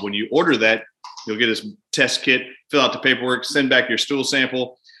swab. When you order that, you'll get a test kit, fill out the paperwork, send back your stool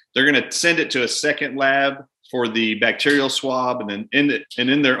sample. They're going to send it to a second lab for the bacterial swab. And then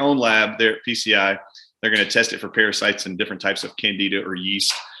in their own lab there at PCI, they're going to test it for parasites and different types of candida or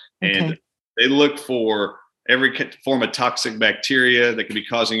yeast. And they look for every form of toxic bacteria that could be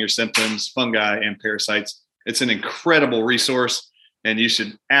causing your symptoms, fungi, and parasites. It's an incredible resource, and you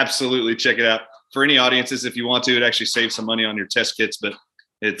should absolutely check it out. For any audiences, if you want to, it actually saves some money on your test kits, but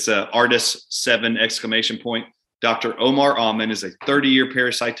it's Artis7! Dr. Omar Aman is a 30-year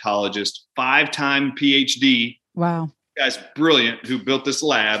parasitologist, 5-time PhD. Wow. This guy's brilliant, who built this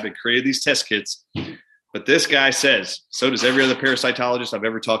lab and created these test kits. But this guy says, so does every other parasitologist I've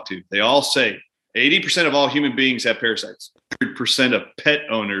ever talked to. They all say 80% of all human beings have parasites. 100% of pet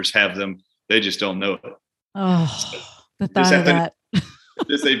owners have them. They just don't know it. Oh, the thought of that.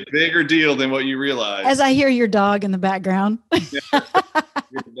 It's a bigger deal than what you realize. As I hear your dog in the background. Your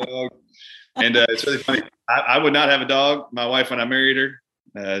dog. And it's really funny. I would not have a dog. My wife, when I married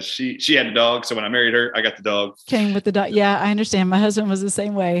her, she had a dog. So when I married her, I got the dog. Came with the dog. Yeah, I understand. My husband was the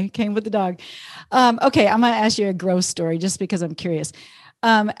same way. Came with the dog. Okay, I'm going to ask you a gross story just because I'm curious.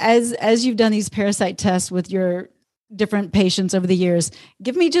 As you've done these parasite tests with your different patients over the years,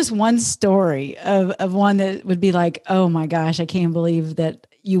 give me just one story of one that would be like, oh my gosh, I can't believe that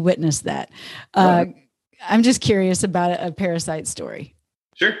you witnessed that. I'm just curious about a parasite story.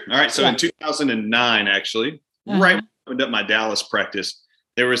 Sure. All right. So in 2009, actually, right when I opened up my Dallas practice,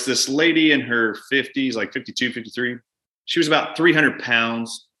 there was this lady in her 50s, like 52, 53. She was about 300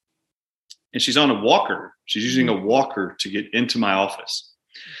 pounds and she's on a walker. She's using a walker to get into my office.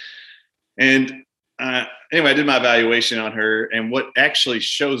 And anyway, I did my evaluation on her. And what actually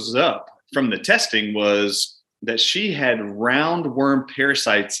shows up from the testing was that she had roundworm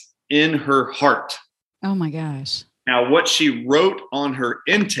parasites in her heart. Oh my gosh. Now, what she wrote on her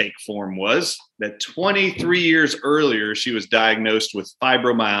intake form was that 23 years earlier, she was diagnosed with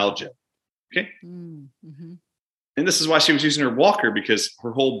fibromyalgia. Okay. Mm-hmm. And this is why she was using her walker, because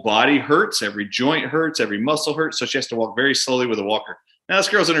her whole body hurts, every joint hurts, every muscle hurts. So she has to walk very slowly with a walker. Now, this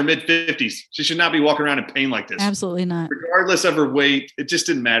girl's in her mid-50s. She should not be walking around in pain like this. Absolutely not. Regardless of her weight, it just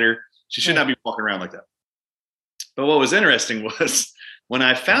didn't matter. She should not be walking around like that. But what was interesting was when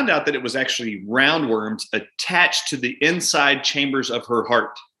I found out that it was actually roundworms attached to the inside chambers of her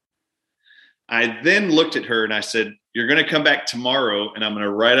heart. I then looked at her and I said, you're going to come back tomorrow and I'm going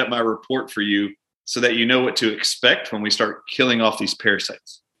to write up my report for you so that you know what to expect when we start killing off these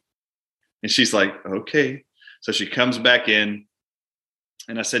parasites. And she's like, okay. So she comes back in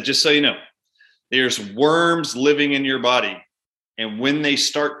and I said, just so you know, there's worms living in your body. And when they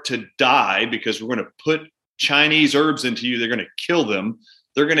start to die, because we're going to put Chinese herbs into you, they're going to kill them.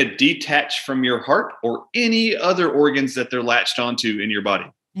 They're going to detach from your heart or any other organs that they're latched onto in your body.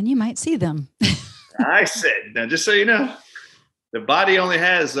 And you might see them. I said, now just so you know, the body only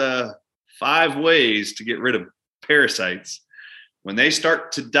has 5 ways to get rid of parasites. When they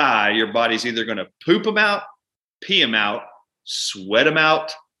start to die, your body's either going to poop them out, pee them out, sweat them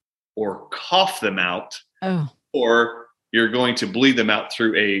out, or cough them out, or you're going to bleed them out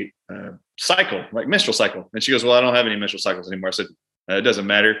through a cycle, like menstrual cycle. And she goes, well, I don't have any menstrual cycles anymore. I said, it doesn't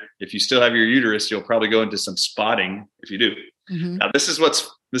matter. If you still have your uterus, you'll probably go into some spotting if you do. Mm-hmm. Now, this is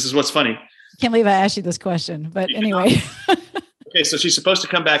what's funny. Can't believe I asked you this question, but anyway. Okay, so she's supposed to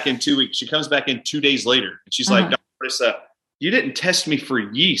come back in 2 weeks. She comes back in 2 days later. And she's like, Dr. Marissa, you didn't test me for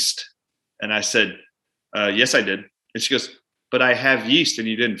yeast. And I said, yes, I did. And she goes, but I have yeast and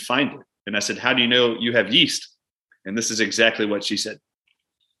you didn't find it. And I said, how do you know you have yeast? And this is exactly what she said.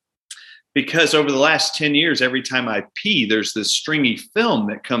 Because over the last 10 years, every time I pee, there's this stringy film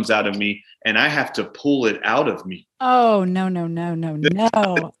that comes out of me and I have to pull it out of me. Oh, no.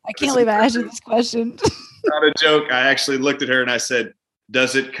 I can't believe I asked you this question. Not a joke. I actually looked at her and I said,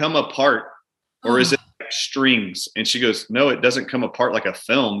 does it come apart or is it like strings? And she goes, no, it doesn't come apart like a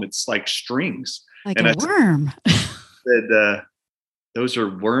film. It's like strings. Like a worm. Said, those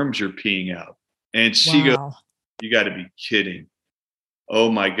are worms you're peeing out. And she goes, you got to be kidding. Oh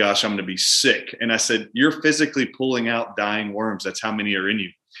my gosh, I'm going to be sick. And I said, you're physically pulling out dying worms. That's how many are in you.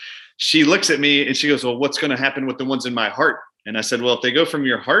 She looks at me and she goes, well, what's going to happen with the ones in my heart? And I said, well, if they go from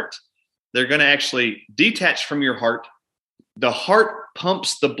your heart, they're going to actually detach from your heart. The heart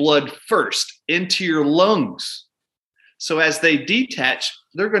pumps the blood first into your lungs. So as they detach,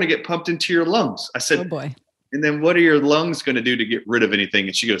 they're going to get pumped into your lungs. I said, oh boy. And then what are your lungs going to do to get rid of anything?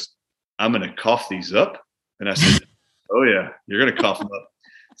 And she goes, I'm going to cough these up. And I said, oh yeah, you're going to cough them up.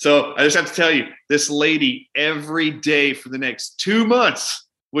 So I just have to tell you, this lady every day for the next 2 months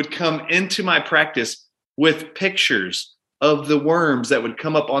would come into my practice with pictures of the worms that would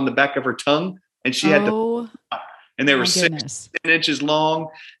come up on the back of her tongue. And she had to, and they were 6 inches long.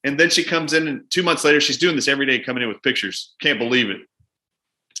 And then she comes in and 2 months later, she's doing this every day, coming in with pictures. Can't believe it.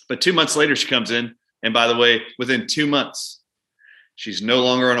 But 2 months later, she comes in. And by the way, within 2 months, she's no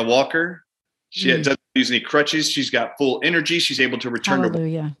longer on a walker. She doesn't use any crutches. She's got full energy. She's able to return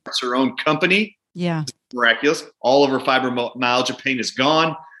to her own company. Yeah. It's miraculous. All of her fibromyalgia pain is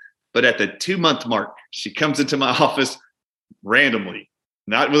gone. But at the 2-month mark, she comes into my office randomly,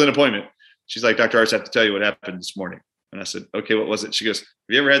 not with an appointment. She's like, Dr. Arce, I have to tell you what happened this morning. And I said, okay, what was it? She goes, have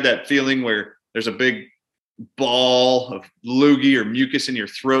you ever had that feeling where there's a big ball of loogie or mucus in your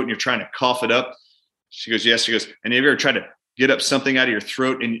throat and you're trying to cough it up? She goes, yes. She goes, and have you ever tried to get up something out of your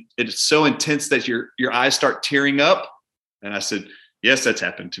throat and it's so intense that your eyes start tearing up? And I said, yes, that's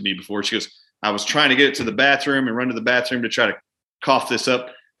happened to me before. She goes, I was trying to get it to the bathroom and run to the bathroom to try to cough this up,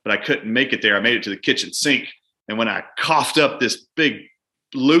 but I couldn't make it there. I made it to the kitchen sink. And when I coughed up this big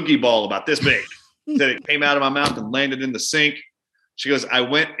loogie ball about this big, that it came out of my mouth and landed in the sink. She goes, I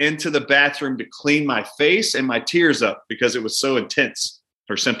went into the bathroom to clean my face and my tears up because it was so intense,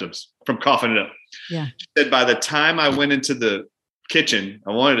 her symptoms from coughing it up. Yeah. She said, by the time I went into the kitchen,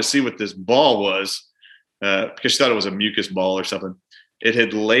 I wanted to see what this ball was because she thought it was a mucus ball or something. It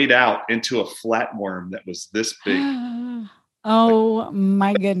had laid out into a flatworm that was this big. Oh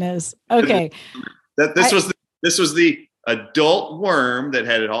my goodness. Okay. This was the adult worm that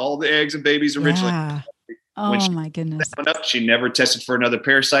had all the eggs and babies originally. Yeah. Oh my goodness. She never tested for another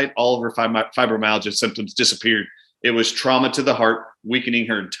parasite. All of her fibromyalgia symptoms disappeared. It was trauma to the heart, weakening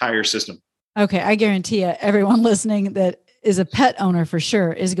her entire system. Okay. I guarantee you, everyone listening that is a pet owner for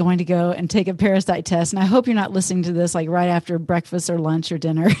sure is going to go and take a parasite test. And I hope you're not listening to this like right after breakfast or lunch or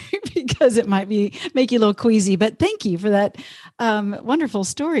dinner because it might make you a little queasy. But thank you for that wonderful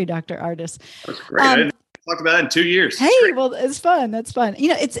story, Dr. Artis. That's great. I didn't talked about it in 2 years. Hey, well, it's fun. That's fun.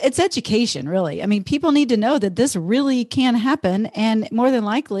 It's education, really. I mean, people need to know that this really can happen. And more than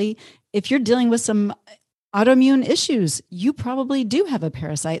likely, if you're dealing with some autoimmune issues, you probably do have a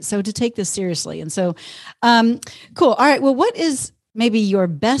parasite. So to take this seriously. And so, cool. All right. Well, what is maybe your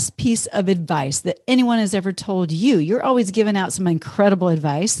best piece of advice that anyone has ever told you? You're always giving out some incredible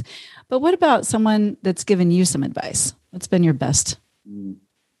advice, but what about someone that's given you some advice? What's been your best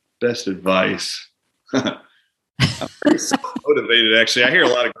advice? I'm pretty self-motivated, actually. I hear a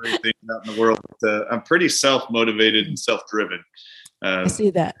lot of great things out in the world, but I'm pretty self-motivated and self-driven. I see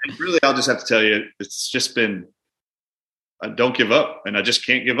that. And really, I'll just have to tell you, it's just been, don't give up. And I just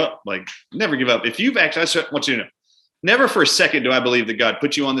can't give up. Like, never give up. If you've actually, I just want you to know, never for a second do I believe that God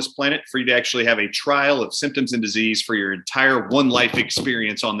put you on this planet for you to actually have a trial of symptoms and disease for your entire one life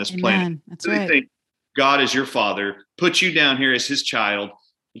experience on this planet. That's right. I think God is your father, put you down here as his child.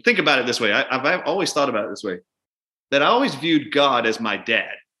 Think about it this way. I've always thought about it this way, that I always viewed God as my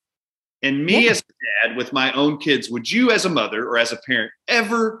dad. And me as a dad with my own kids, would you as a mother or as a parent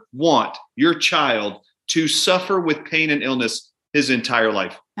ever want your child to suffer with pain and illness his entire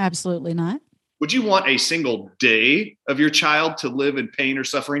life? Absolutely not. Would you want a single day of your child to live in pain or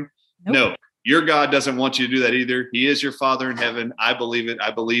suffering? Nope. No, your God doesn't want you to do that either. He is your Father in heaven. I believe it.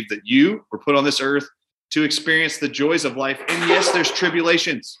 I believe that you were put on this earth to experience the joys of life. And yes, there's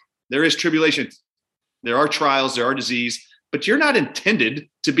tribulations. There is tribulations. There are trials. There are disease. But you're not intended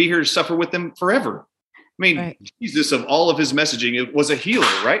to be here to suffer with them forever. I mean, right. Jesus, of all of his messaging, it was a healer,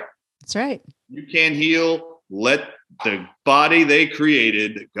 right? That's right. You can heal. Let the body they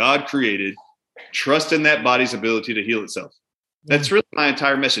created, that God created, trust in that body's ability to heal itself. Yeah. That's really my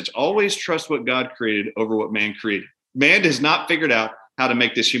entire message. Always trust what God created over what man created. Man has not figured out how to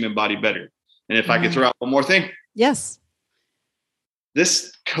make this human body better. And if I could throw out one more thing. Yes.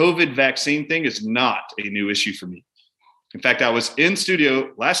 This COVID vaccine thing is not a new issue for me. In fact, I was in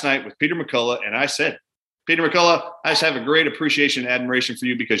studio last night with Peter McCullough, and I said, Peter McCullough, I just have a great appreciation and admiration for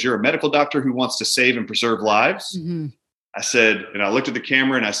you because you're a medical doctor who wants to save and preserve lives. Mm-hmm. I said, and I looked at the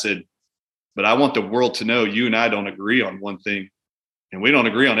camera and I said, but I want the world to know you and I don't agree on one thing, and we don't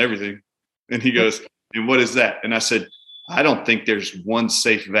agree on everything. And he goes, and what is that? And I said, I don't think there's one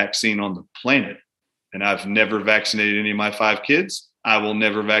safe vaccine on the planet. And I've never vaccinated any of my 5 kids. I will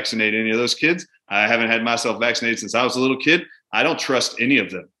never vaccinate any of those kids. I haven't had myself vaccinated since I was a little kid. I don't trust any of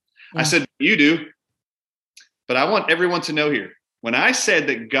them. Yeah. I said, you do. But I want everyone to know here, when I said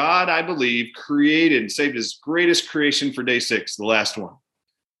that God, I believe, created and saved his greatest creation for day 6, the last one,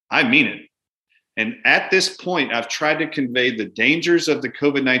 I mean it. And at this point, I've tried to convey the dangers of the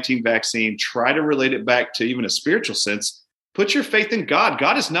COVID-19 vaccine, try to relate it back to even a spiritual sense. Put your faith in God.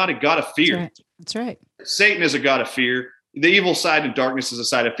 God is not a God of fear. That's right. Satan is a God of fear. The evil side and darkness is a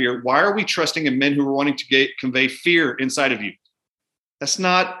side of fear. Why are we trusting in men who are wanting to convey fear inside of you? That's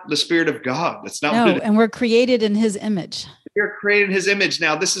not the spirit of God. That's not. No, and we're created in his image. You're created in his image.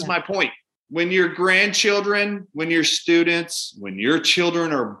 Now, this is my point. When your grandchildren, when your students, when your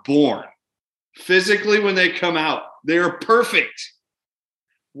children are born, physically when they come out, they're perfect.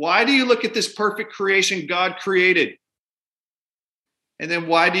 Why do you look at this perfect creation God created? And then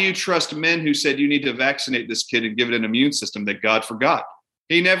why do you trust men who said you need to vaccinate this kid and give it an immune system that God forgot?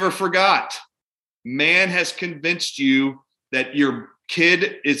 He never forgot. Man has convinced you that your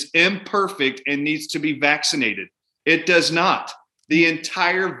kid is imperfect and needs to be vaccinated. It does not. The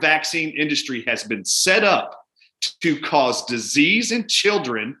entire vaccine industry has been set up to cause disease in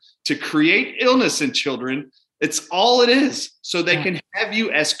children, to create illness in children. It's all it is. So they can have you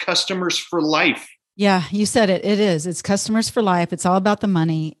as customers for life. Yeah, you said it. It is. It's customers for life. It's all about the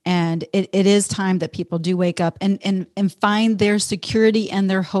money. And it is time that people do wake up and find their security and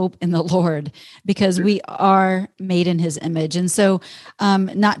their hope in the Lord, because we are made in his image. And so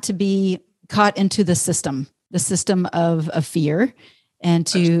not to be caught into the system of fear, and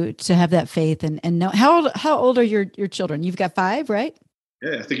to have that faith and know. How old are your children? You've got 5, right?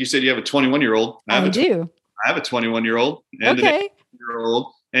 Yeah, I think you said you have a 21-year-old. I do. I have a 21-year-old and an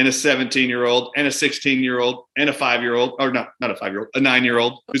 8-year-old and a 17-year-old and a 16-year-old and a 5-year-old, or not a 5-year-old, a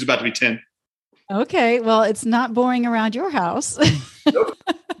 9-year-old who's about to be 10. Okay. Well, it's not boring around your house. Nope.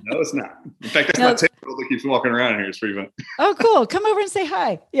 No, it's not. In fact, that's my 10-year-old that keeps walking around here. It's pretty fun. Oh, cool. Come over and say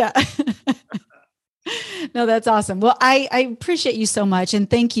hi. Yeah. No, that's awesome. Well, I appreciate you so much. And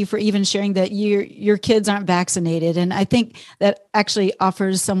thank you for even sharing that your kids aren't vaccinated. And I think that actually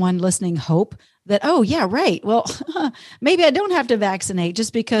offers someone listening hope that, oh yeah, right. Well, maybe I don't have to vaccinate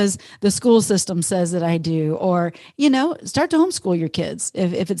just because the school system says that I do, or, start to homeschool your kids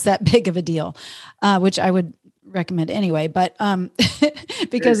if it's that big of a deal, which I would recommend anyway, but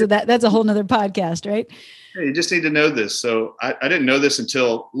because of that, that's a whole nother podcast, right? Hey, you just need to know this. So I didn't know this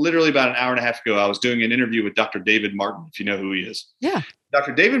until literally about an hour and a half ago. I was doing an interview with Dr. David Martin, if you know who he is. Yeah.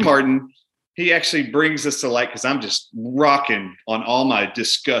 Dr. David Martin, he actually brings this to light because I'm just rocking on all my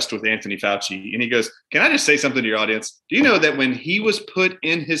disgust with Anthony Fauci. And he goes, can I just say something to your audience? Do you know that when he was put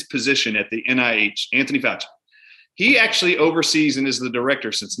in his position at the NIH, Anthony Fauci, he actually oversees and is the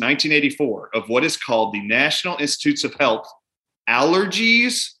director since 1984 of what is called the National Institutes of Health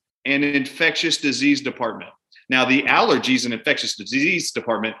Allergies and Infectious Disease Department. Now, the Allergies and Infectious Disease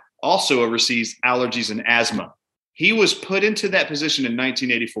Department also oversees allergies and asthma. He was put into that position in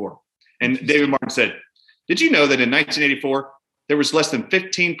 1984. And David Martin said, did you know that in 1984, there was less than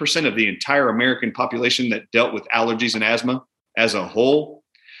 15% of the entire American population that dealt with allergies and asthma as a whole?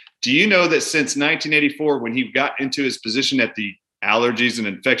 Do you know that since 1984, when he got into his position at the Allergies and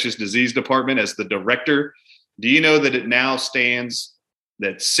Infectious Disease Department as the director, do you know that it now stands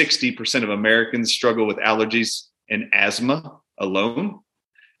that 60% of Americans struggle with allergies and asthma alone?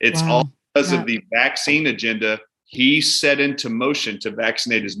 It's all because of the vaccine agenda he set into motion to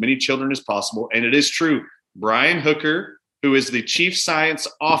vaccinate as many children as possible. And it is true. Brian Hooker, who is the chief science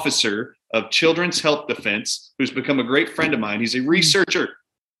officer of Children's Health Defense, who's become a great friend of mine, he's a researcher.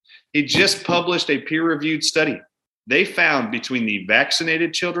 He just published a peer-reviewed study. They found between the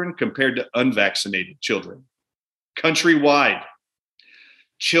vaccinated children compared to unvaccinated children, countrywide,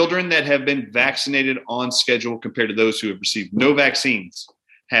 children that have been vaccinated on schedule compared to those who have received no vaccines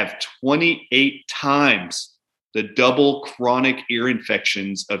have 28 times the double chronic ear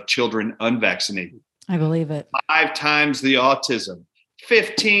infections of children unvaccinated. I believe it. 5 times the autism,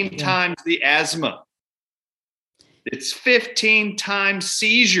 15 times the asthma. It's 15 times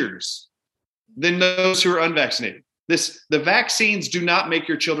seizures than those who are unvaccinated. The vaccines do not make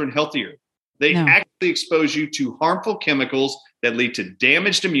your children healthier. They actually expose you to harmful chemicals that lead to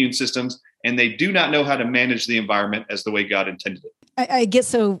damaged immune systems, and they do not know how to manage the environment as the way God intended it. I get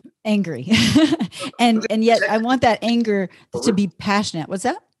so angry and yet I want that anger to be passionate. What's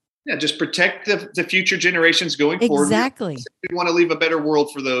that? Yeah, just protect the future generations going forward. Exactly. We want to leave a better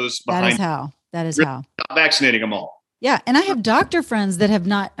world for those behind. That is how. Not vaccinating them all. Yeah. And I have doctor friends that have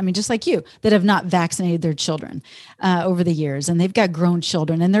not, just like you, that have not vaccinated their children over the years. And they've got grown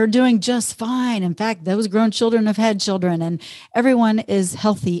children and they're doing just fine. In fact, those grown children have had children and everyone is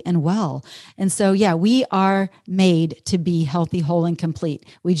healthy and well. And so, yeah, we are made to be healthy, whole, and complete.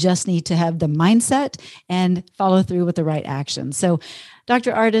 We just need to have the mindset and follow through with the right action. So,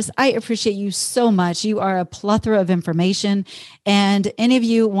 Dr. Ardis, I appreciate you so much. You are a plethora of information. And any of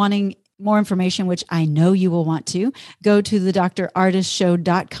you wanting more information, which I know you will want to, go to the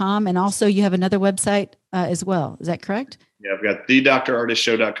drardisshow.com. And also you have another website as well. Is that correct? Yeah, I've got the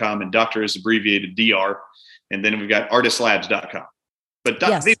drardisshow.com, and doctor is abbreviated DR. And then we've got artistlabs.com. But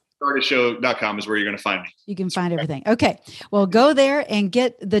theartistshow.com is where you're going to find me. You can find everything. Okay. Well, go there and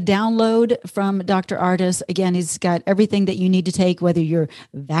get the download from Dr. Ardis. Again, he's got everything that you need to take, whether you're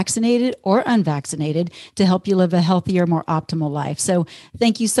vaccinated or unvaccinated, to help you live a healthier, more optimal life. So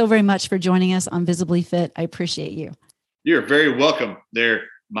thank you so very much for joining us on Visibly Fit. I appreciate you. You're very welcome there,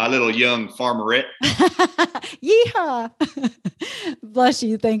 my little young farmerette. Yeehaw. Bless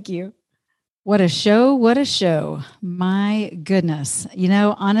you. Thank you. What a show. What a show. My goodness.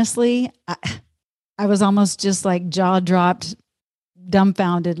 Honestly, I was almost just like jaw dropped,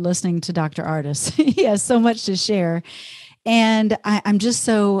 dumbfounded listening to Dr. Ardis. He has so much to share. And I'm just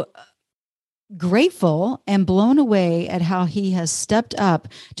so grateful and blown away at how he has stepped up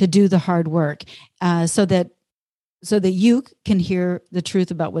to do the hard work so that you can hear the truth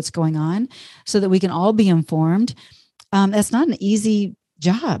about what's going on, so that we can all be informed. That's not an easy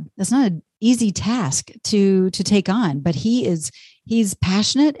job. That's not an easy task to take on, but he's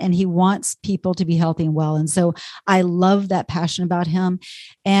passionate and he wants people to be healthy and well. And so I love that passion about him,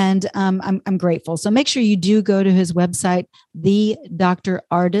 and I'm grateful. So make sure you do go to his website, the Dr.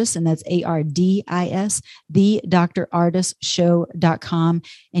 Ardis, and that's ARDIS, the drardisshow.com.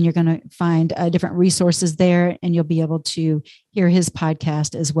 And you're going to find different resources there, and you'll be able to hear his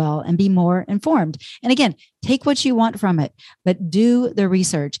podcast as well and be more informed. And again, take what you want from it, but do the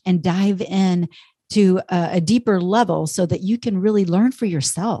research and dive in to a deeper level so that you can really learn for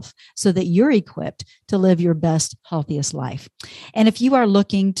yourself, so that you're equipped to live your best, healthiest life. And if you are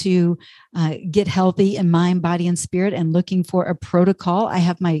looking to get healthy in mind, body, and spirit, and looking for a protocol, I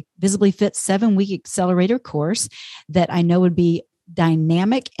have my Visibly Fit 7-week accelerator course that I know would be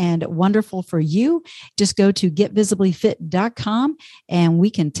dynamic and wonderful for you, just go to getvisiblyfit.com and we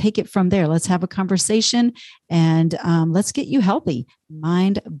can take it from there. Let's have a conversation and let's get you healthy,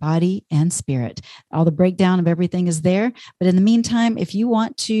 mind, body, and spirit. All the breakdown of everything is there. But in the meantime, if you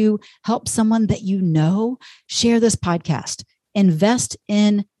want to help someone that you know, share this podcast. Invest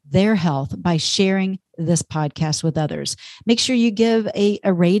in their health by sharing this podcast with others. Make sure you give a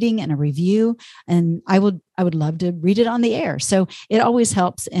rating and a review, and I would love to read it on the air. So it always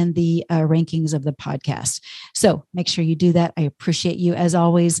helps in the rankings of the podcast. So make sure you do that. I appreciate you as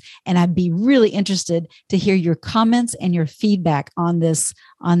always, and I'd be really interested to hear your comments and your feedback on this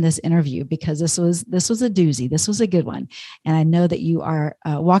interview, because this was a doozy. This was a good one, and I know that you are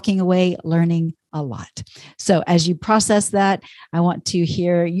walking away learning a lot. So as you process that, I want to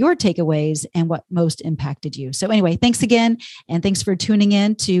hear your takeaways and what most impacted you. So anyway, thanks again. And thanks for tuning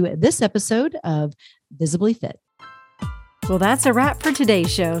in to this episode of Visibly Fit. Well, that's a wrap for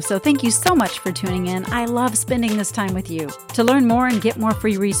today's show. So thank you so much for tuning in. I love spending this time with you. To learn more and get more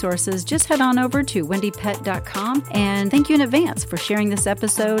free resources, just head on over to wendypett.com. And thank you in advance for sharing this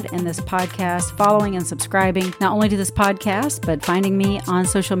episode and this podcast, following and subscribing not only to this podcast, but finding me on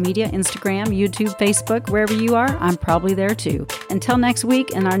social media, Instagram, YouTube, Facebook, wherever you are, I'm probably there too. Until next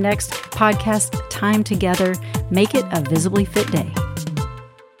week and our next podcast time together, make it a Visibly Fit day.